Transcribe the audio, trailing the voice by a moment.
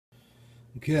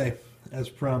Okay, as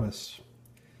promised,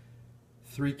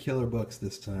 3 killer books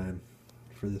this time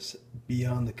for this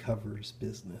Beyond the Covers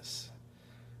business.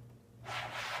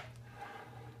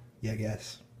 Yeah,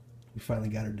 guys, we finally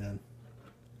got her done.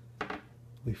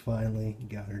 We finally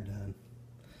got her done.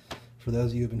 For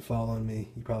those of you who've been following me,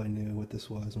 you probably knew what this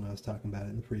was when I was talking about it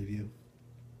in the preview.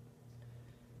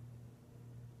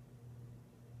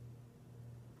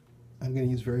 I'm going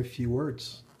to use very few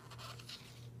words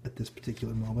at this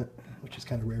particular moment, which is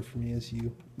kind of rare for me, as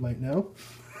you might know.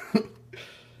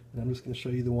 And I'm just going to show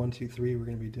you the 1, 2, 3 we're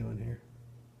going to be doing here.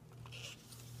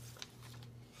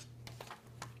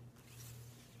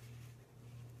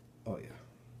 Oh yeah.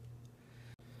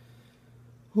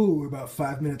 Ooh, we're about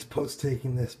 5 minutes post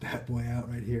taking this bad boy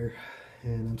out right here,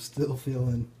 and I'm still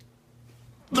feeling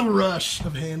the rush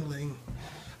of handling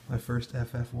my first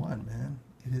FF1, man.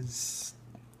 It is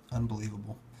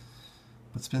unbelievable.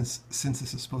 But since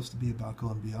this is supposed to be about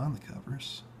going beyond the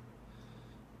covers,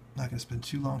 I'm not going to spend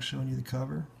too long showing you the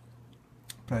cover,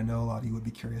 but I know a lot of you would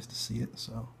be curious to see it,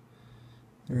 so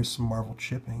there is some Marvel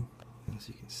chipping, as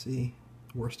you can see.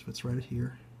 The worst of it's right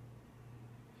here.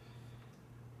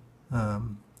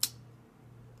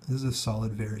 This is a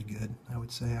solid, very good, I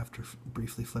would say, after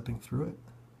briefly flipping through it.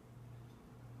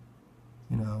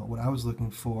 You know, what I was looking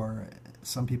for,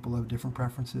 some people have different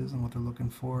preferences and what they're looking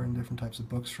for in different types of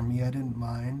books. For me, I didn't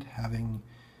mind having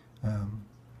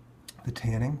the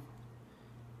tanning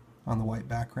on the white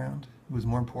background. It was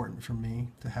more important for me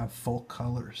to have full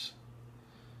colors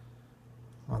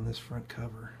on this front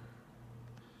cover.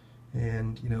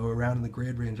 And, you know, around in the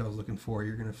grade range I was looking for,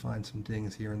 you're going to find some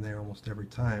dings here and there almost every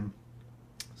time.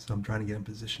 So I'm trying to get them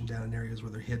positioned down in areas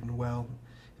where they're hidden well.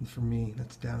 And for me,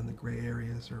 that's down in the gray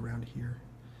areas or around here.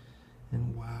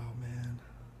 And wow, man.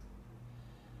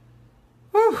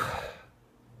 Whew.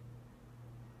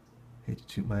 Hate to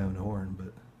toot my own horn,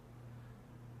 but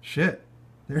shit.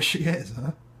 There she is,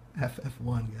 huh?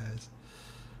 FF1, guys.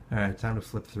 Alright, time to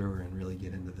flip through her and really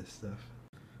get into this stuff.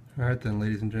 Alright then,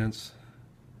 ladies and gents.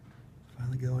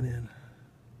 Finally going in.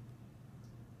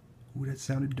 Ooh, that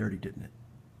sounded dirty, didn't it?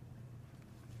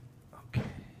 Okay.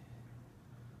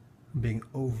 I'm being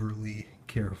overly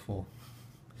careful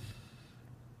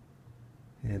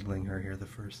handling her here the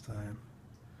first time.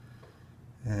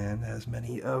 And as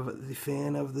many of the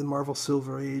fan of the Marvel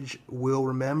Silver Age will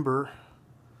remember,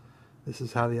 this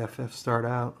is how the FF start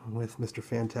out, with Mr.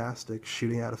 Fantastic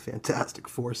shooting out a Fantastic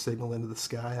Four signal into the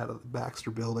sky out of the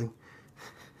Baxter building.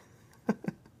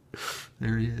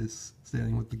 There he is,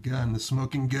 standing with the gun, the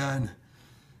smoking gun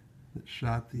that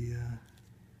shot the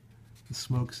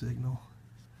smoke signal.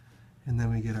 And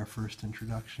then we get our first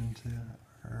introduction to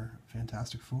our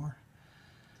Fantastic Four.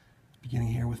 Beginning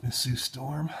here with Miss Sue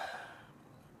Storm,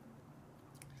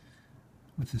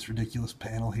 with this ridiculous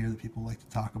panel here that people like to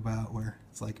talk about, where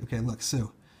it's like, okay, look,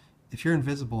 Sue, if you're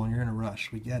invisible and you're in a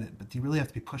rush, we get it, but do you really have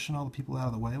to be pushing all the people out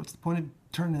of the way? What's the point of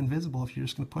turning invisible if you're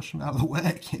just going to push them out of the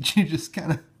way? Can't you just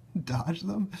kind of dodge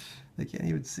them? They can't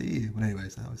even see you. But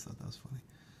anyways, I always thought that was funny.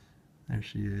 There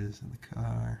she is in the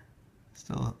car.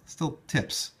 Still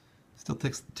tips. Still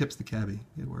tips the cabbie.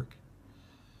 Good work.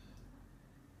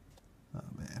 Oh,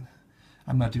 man.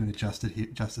 I'm not doing it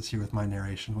justice here with my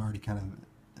narration. We're already kind of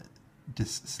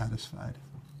dissatisfied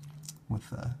with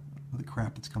the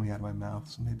crap that's coming out of my mouth.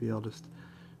 So maybe I'll just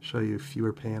show you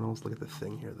fewer panels. Look at the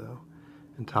thing here, though,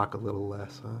 and talk a little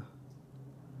less, huh?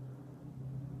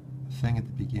 The thing at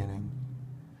the beginning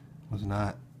was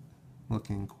not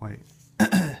looking quite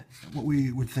what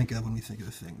we would think of when we think of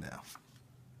the thing now.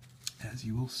 As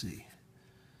you will see.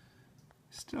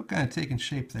 Still kind of taking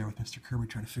shape there with Mr. Kirby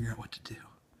trying to figure out what to do.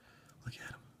 Look at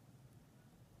him.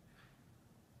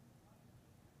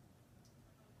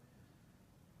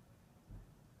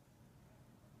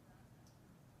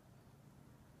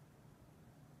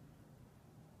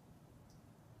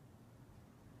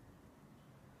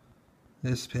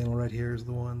 This panel right here is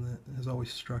the one that has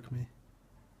always struck me.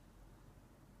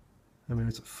 I mean,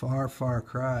 it's a far, far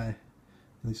cry,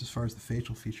 at least as far as the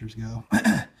facial features go,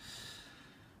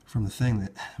 from the thing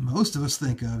that most of us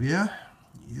think of, yeah?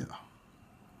 Yeah.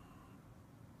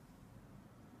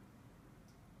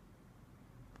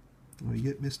 And we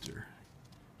get Mr.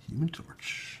 Human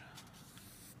Torch.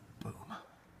 Boom.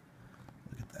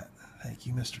 Look at that. Thank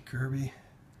you, Mr. Kirby.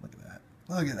 Look at that.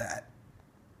 Look at that.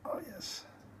 Oh, yes.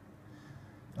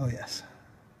 Oh, yes.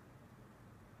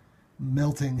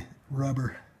 Melting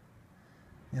rubber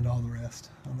and all the rest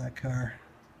on that car.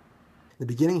 In the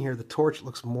beginning here, the Torch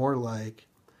looks more like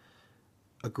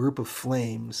a group of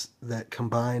flames that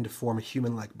combine to form a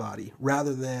human-like body,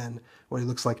 rather than what he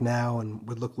looks like now and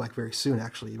would look like very soon,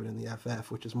 actually, even in the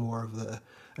FF, which is more of a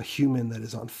human that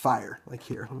is on fire. Like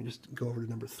here, let me just go over to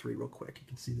number 3 real quick. You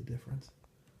can see the difference.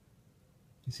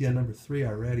 You see on number 3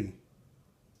 already, you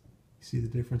see the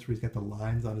difference where he's got the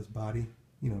lines on his body?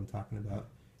 You know what I'm talking about.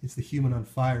 It's the human on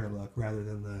fire look rather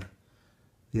than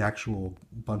the actual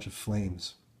bunch of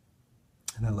flames.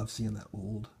 And I love seeing that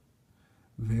old,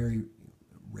 very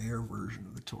rare version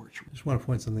of the torch. I just want to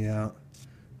point something out.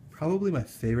 Probably my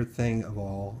favorite thing of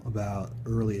all about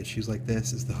early issues like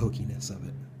this is the hokiness of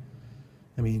it.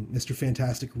 I mean, Mr.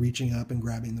 Fantastic reaching up and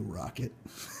grabbing the rocket.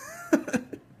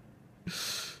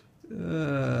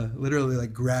 Literally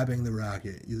like grabbing the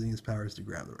rocket, using his powers to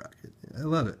grab the rocket. I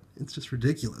love it. It's just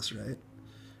ridiculous, right?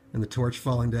 And the torch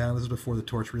falling down. This is before the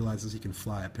torch realizes he can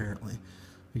fly, apparently,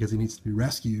 because he needs to be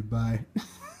rescued by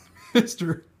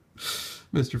Mr.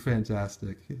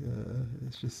 Fantastic.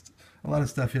 It's just a lot of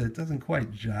stuff here that doesn't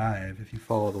quite jive if you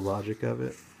follow the logic of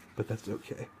it, but that's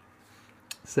okay.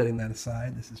 Setting that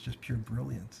aside, this is just pure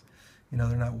brilliance. You know,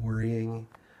 they're not worrying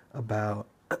about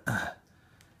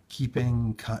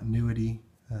keeping continuity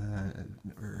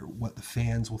or what the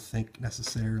fans will think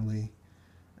necessarily.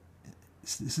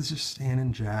 This is just Stan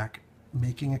and Jack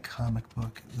making a comic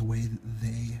book the way that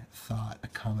they thought a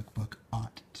comic book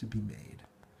ought to be made,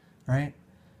 right?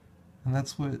 And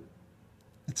that's what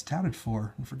it's touted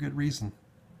for, and for good reason.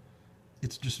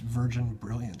 It's just virgin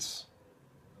brilliance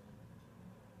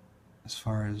as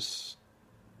far as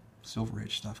Silver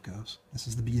Age stuff goes. This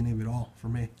is the beginning of it all for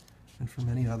me, and for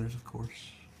many others, of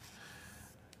course.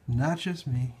 Not just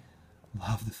me.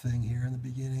 Love the Thing here in the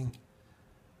beginning.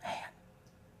 Man.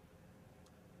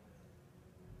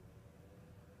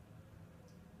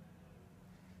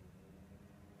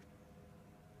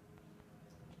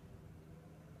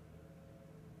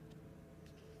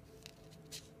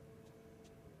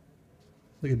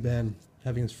 Look at Ben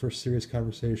having his first serious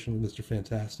conversation with Mr.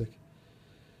 Fantastic.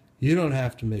 You don't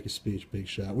have to make a speech, Big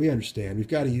Shot. We understand. We've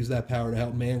got to use that power to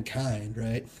help mankind,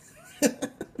 right?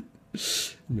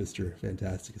 Mr.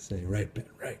 Fantastic is saying, right, Ben,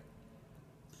 right.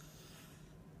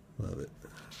 Love it.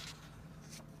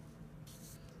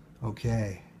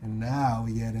 Okay, and now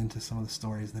we get into some of the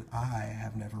stories that I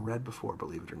have never read before,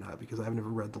 believe it or not, because I've never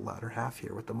read the latter half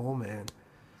here with the Mole Man.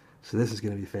 So this is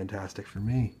going to be fantastic for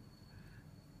me.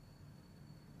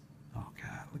 Oh,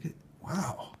 God, look at,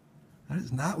 wow. That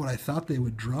is not what I thought they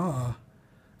would draw.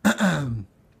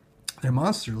 They're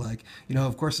monster-like. You know,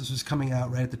 of course, this was coming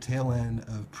out right at the tail end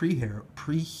of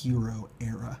pre-hero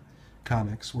era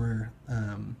comics, where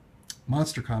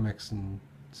monster comics and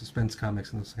suspense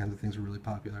comics and those kinds of things were really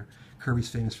popular. Kirby's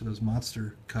famous for those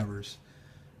monster covers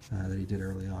that he did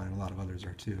early on, and a lot of others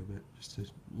are too, but just to,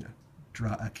 you know,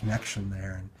 draw a connection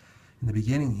there. And in the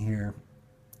beginning here,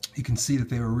 you can see that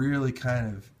they were really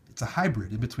kind of, it's a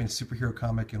hybrid in between a superhero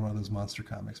comic and one of those monster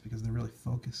comics, because they're really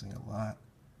focusing a lot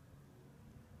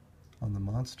on the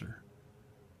monster.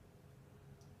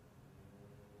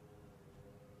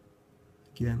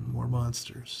 Again, more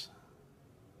monsters.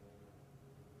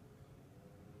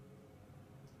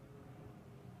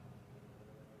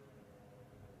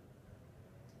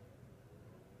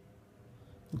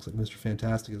 Looks like Mr.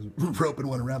 Fantastic is roping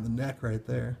one around the neck right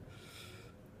there.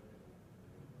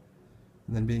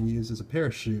 And then being used as a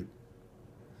parachute.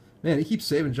 Man, he keeps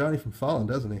saving Johnny from falling,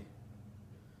 doesn't he?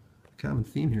 Common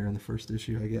theme here in the first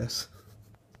issue, I guess.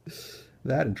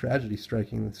 That and tragedy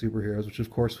striking the superheroes, which of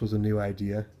course was a new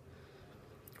idea,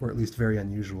 or at least very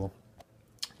unusual.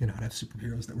 You know, to have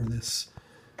superheroes that were this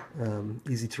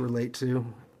easy to relate to,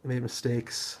 made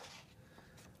mistakes,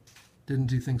 didn't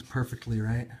do things perfectly,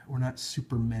 right? We're not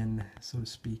supermen, so to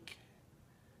speak.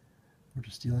 We're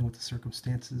just dealing with the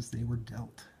circumstances they were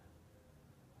dealt.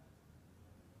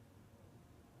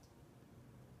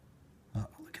 Oh,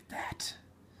 look at that.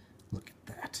 Look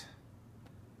at that.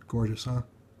 Gorgeous, huh?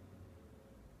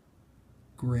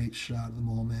 Great shot of the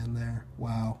Mole Man there.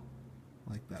 Wow.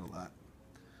 I like that a lot.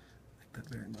 I like that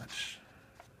very much.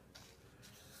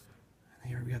 And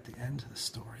here we got the end of the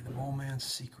story, the Mole Man's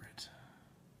secret.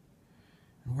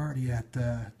 And we're already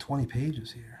at 20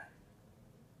 pages here.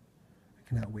 I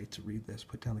cannot wait to read this.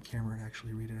 Put down the camera and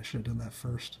actually read it. I should have done that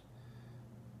first.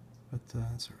 But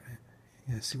that's all right.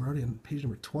 Yeah, see, we're already on page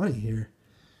number 20 here.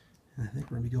 And I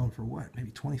think we're going to be going for what?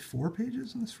 Maybe 24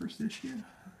 pages in this first issue?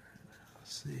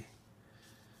 Let's see.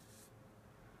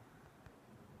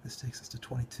 This takes us to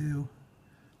 22.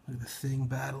 Look at the Thing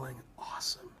battling.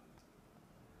 Awesome.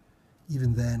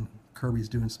 Even then, Kirby's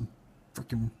doing some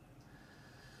freaking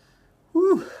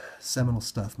seminal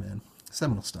stuff, man.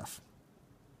 Seminal stuff.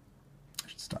 I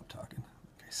should stop talking.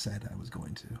 Okay, said I was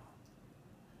going to.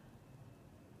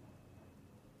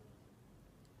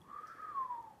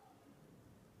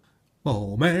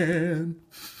 Oh, man.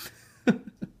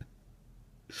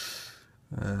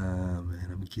 Ah, man,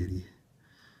 I'm giddy.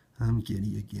 I'm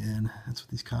giddy again. That's what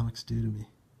these comics do to me.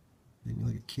 Make me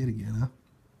like a kid again, huh?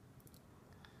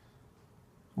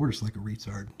 Or just like a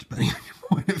retard, depending on your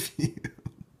point of view.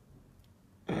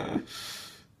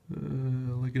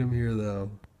 Look at him here,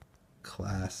 though.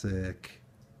 Classic.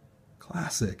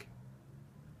 Classic.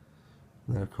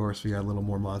 And then, of course, we got a little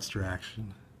more monster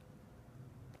action.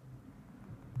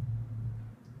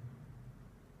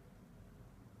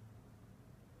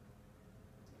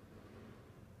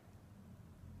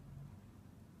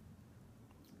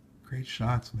 Great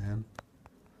shots, man.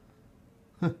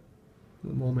 Huh.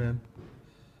 The mole man.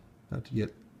 About to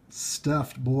get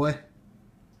stuffed, boy.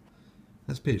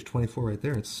 That's page 24 right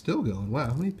there. It's still going. Wow,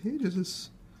 how many pages is...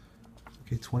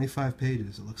 Okay, 25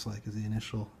 pages, it looks like, is the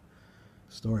initial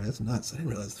story. That's nuts. I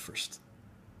didn't realize the first...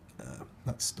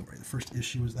 not story. The first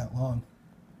issue was that long.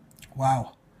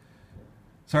 Wow.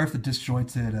 Sorry for the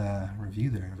disjointed review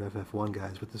there of FF1,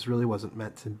 guys, but this really wasn't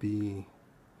meant to be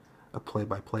a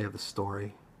play-by-play of the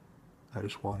story. I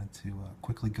just wanted to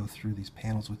quickly go through these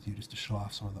panels with you just to show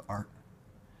off some of the art.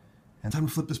 And time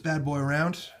to flip this bad boy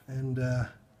around, and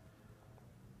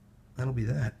that'll be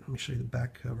that. Let me show you the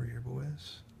back cover here,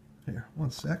 boys. Here, one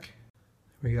sec.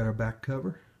 We got our back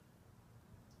cover.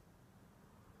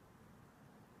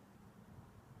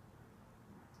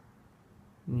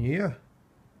 Yeah.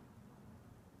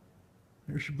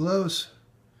 There she blows.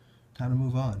 Time to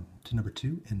move on to number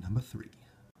 2 and number 3.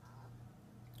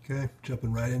 Okay,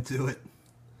 jumping right into it.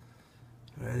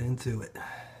 Right into it.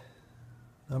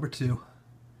 Number 2.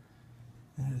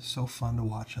 And it is so fun to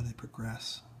watch how they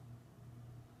progress.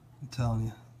 I'm telling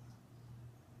you.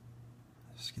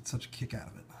 I just get such a kick out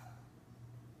of it.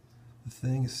 The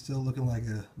thing is still looking like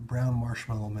a brown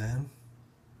marshmallow man.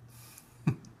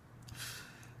 And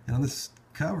on this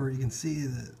cover, you can see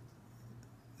that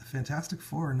the Fantastic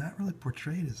Four are not really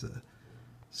portrayed as a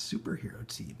superhero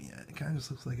team yet. It kind of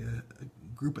just looks like a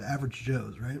group of average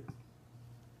Joes, right?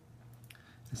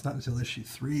 It's not until issue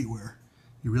 3 where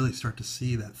you really start to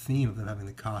see that theme of them having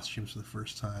the costumes for the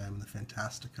first time and the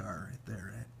Fantasticar right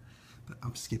there, right? But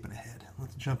I'm skipping ahead.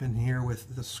 Let's jump in here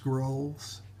with the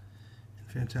Skrulls and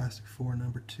Fantastic Four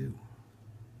number 2.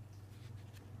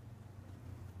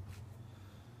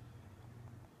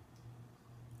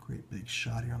 Great big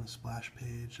shot here on the splash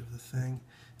page of the thing.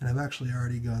 And I've actually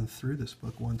already gone through this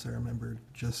book once, I remembered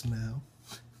just now,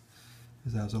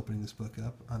 as I was opening this book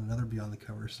up on another Beyond the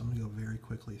Cover. So I'm going to go very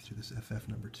quickly through this FF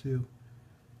number 2.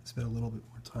 Spend a little bit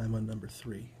more time on number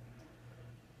 3. I'm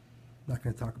not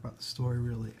going to talk about the story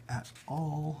really at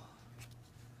all.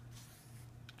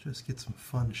 Just get some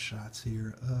fun shots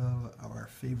here of our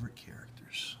favorite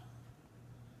characters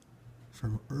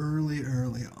from early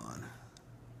on.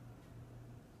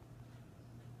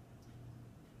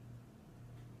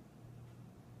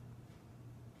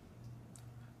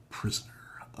 Prisoner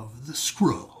of the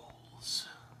Skrulls.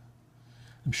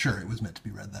 I'm sure it was meant to be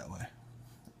read that way,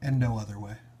 and no other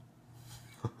way.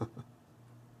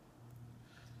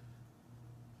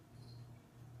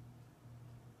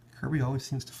 Kirby always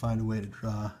seems to find a way to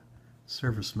draw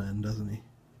servicemen, doesn't he?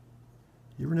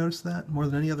 You ever notice that? More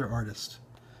than any other artist.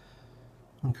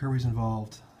 When Kirby's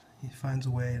involved, he finds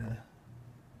a way to,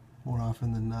 more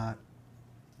often than not,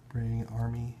 bring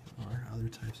army or other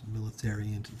types of military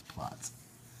into the plots.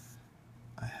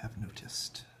 I have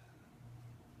noticed.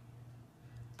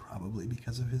 Probably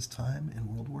because of his time in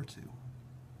World War II.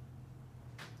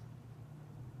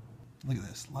 Look at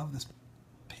this. Love this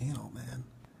panel, man.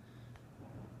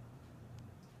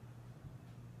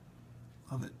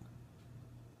 Love it.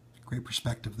 Great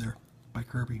perspective there by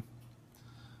Kirby.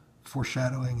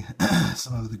 Foreshadowing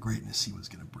some of the greatness he was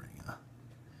going to bring.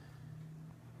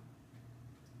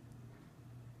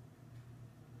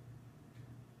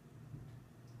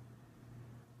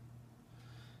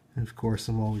 And of course,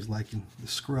 I'm always liking the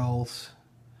Skrulls.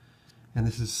 And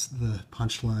this is the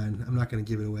punchline. I'm not going to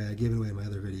give it away. I gave it away in my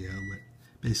other video, but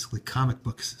basically comic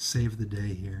books save the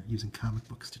day here, using comic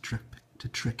books to trick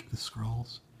the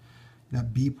Skrulls.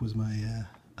 That beep was my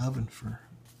oven for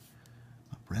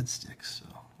my breadsticks, so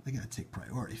they got to take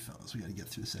priority, fellas. We got to get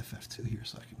through this FF2 here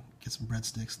so I can get some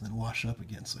breadsticks and then wash up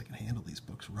again so I can handle these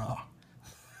books raw.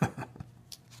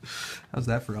 How's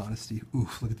that for honesty?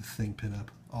 Oof, look at the thing pin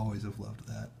up. Always have loved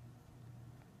that.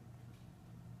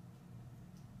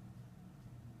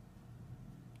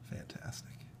 Fantastic.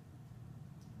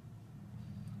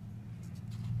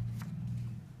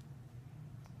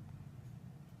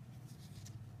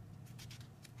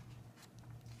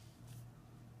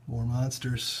 More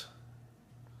monsters.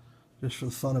 Just for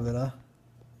the fun of it, huh?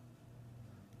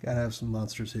 Gotta have some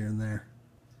monsters here and there.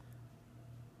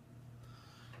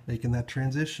 Making that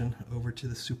transition over to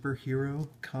the superhero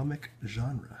comic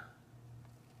genre.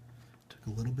 Took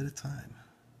a little bit of time.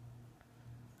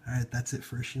 Alright, that's it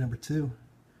for issue number 2.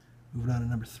 Moving on to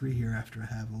number 3 here after I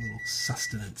have a little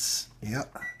sustenance.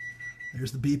 Yep.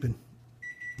 There's the beeping.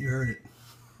 You heard it.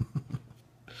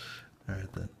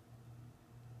 Alright then.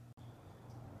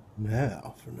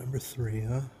 Now for number 3,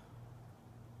 huh?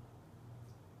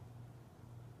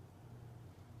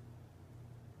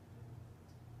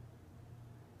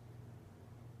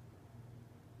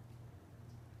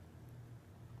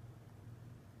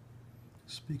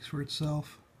 Speaks for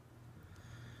itself.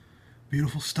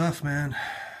 Beautiful stuff, man.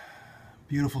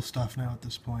 Beautiful stuff now at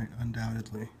this point,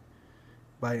 undoubtedly.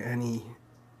 By any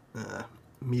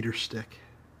meter stick.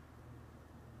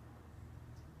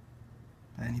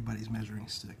 By anybody's measuring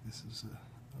stick. This is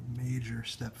a major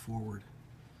step forward.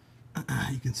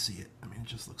 You can see it. I mean, it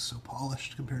just looks so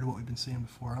polished compared to what we've been seeing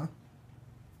before, huh?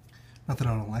 Not that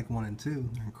I don't like 1 and 2.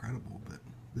 They're incredible, but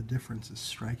the difference is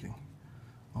striking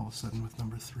all of a sudden with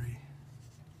number 3.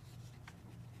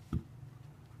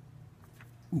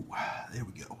 Ooh, there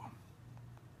we go.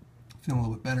 Feeling a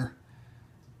little bit better.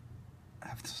 I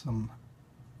have some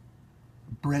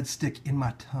breadstick in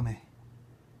my tummy.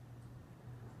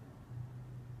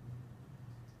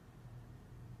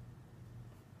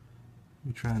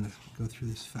 I'm trying to go through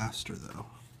this faster though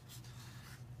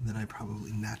than I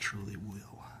probably naturally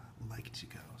will like to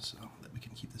go, so that we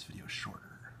can keep this video shorter.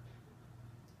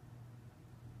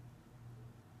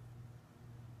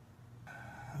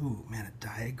 Oh man, a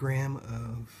diagram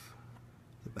of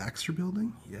the Baxter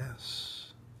Building?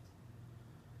 Yes.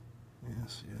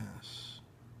 Yes, yes.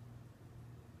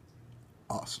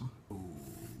 Awesome.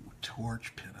 Ooh,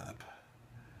 torch pinup.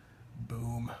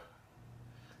 Boom.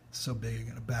 It's so big I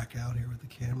gotta back out here with the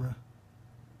camera.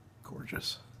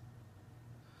 Gorgeous.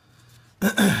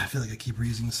 I feel like I keep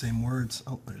reusing the same words.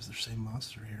 Oh, there's the same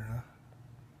monster here, huh?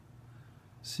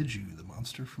 Siju, the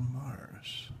monster from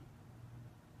Mars.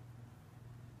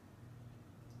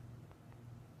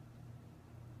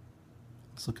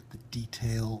 Let's look at the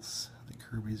details that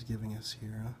Kirby's giving us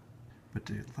here. Huh? But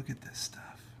dude, look at this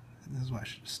stuff. This is why I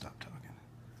should just stop talking.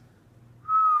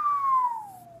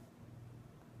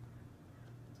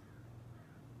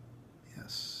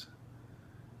 Yes.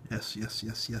 Yes, yes,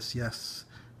 yes, yes, yes.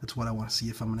 That's what I want to see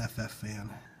if I'm an FF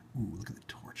fan. Ooh, look at the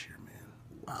torch here, man.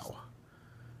 Wow.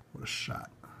 What a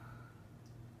shot.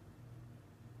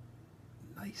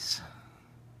 Nice.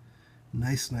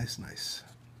 Nice, nice, nice.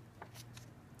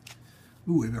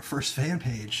 Ooh, we have our first fan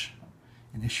page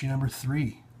in issue number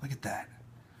 3. Look at that.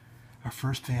 Our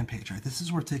first fan page. All right, this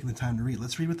is worth taking the time to read.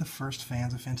 Let's read what the first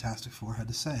fans of Fantastic Four had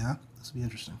to say, huh? This will be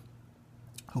interesting.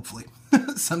 Hopefully.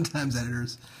 Sometimes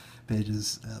editors'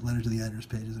 pages, letter to the editor's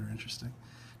pages are interesting.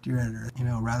 Dear editor, you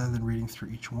know, rather than reading through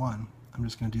each one, I'm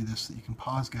just going to do this so that you can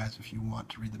pause, guys, if you want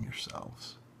to read them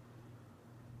yourselves.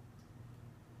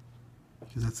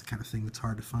 Because that's the kind of thing that's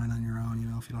hard to find on your own, you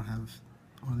know, if you don't have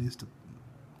one of these to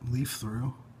leaf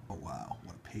through. Oh wow,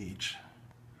 what a page.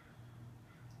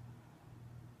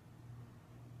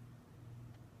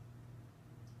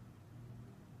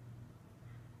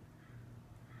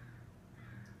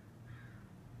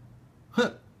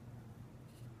 Huh.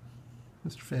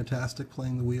 Mr. Fantastic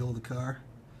playing the wheel of the car.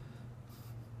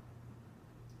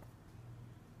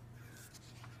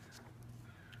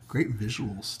 Great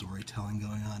visual storytelling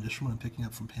going on just from what I'm picking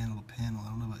up from panel to panel. I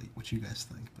don't know about what you guys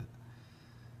think, but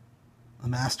the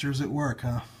master's at work,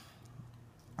 huh?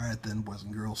 Alright then, boys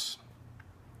and girls.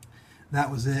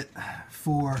 That was it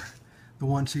for the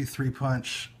 1, 2, 3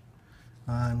 punch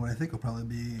on what I think will probably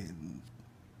be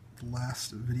the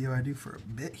last video I do for a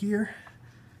bit here.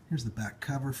 Here's the back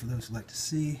cover for those who like to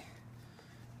see.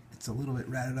 It's a little bit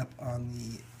ratted up on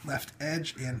the left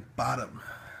edge and bottom.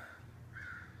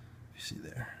 You see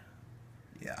there.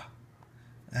 Yeah.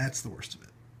 That's the worst of it.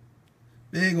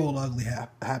 Big old ugly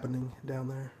happening down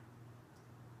there.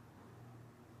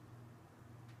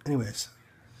 Anyways.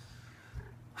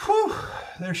 Whew.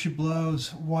 There she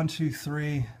blows. 1, 2,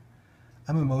 3.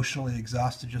 I'm emotionally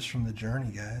exhausted just from the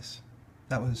journey, guys.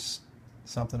 That was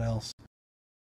something else.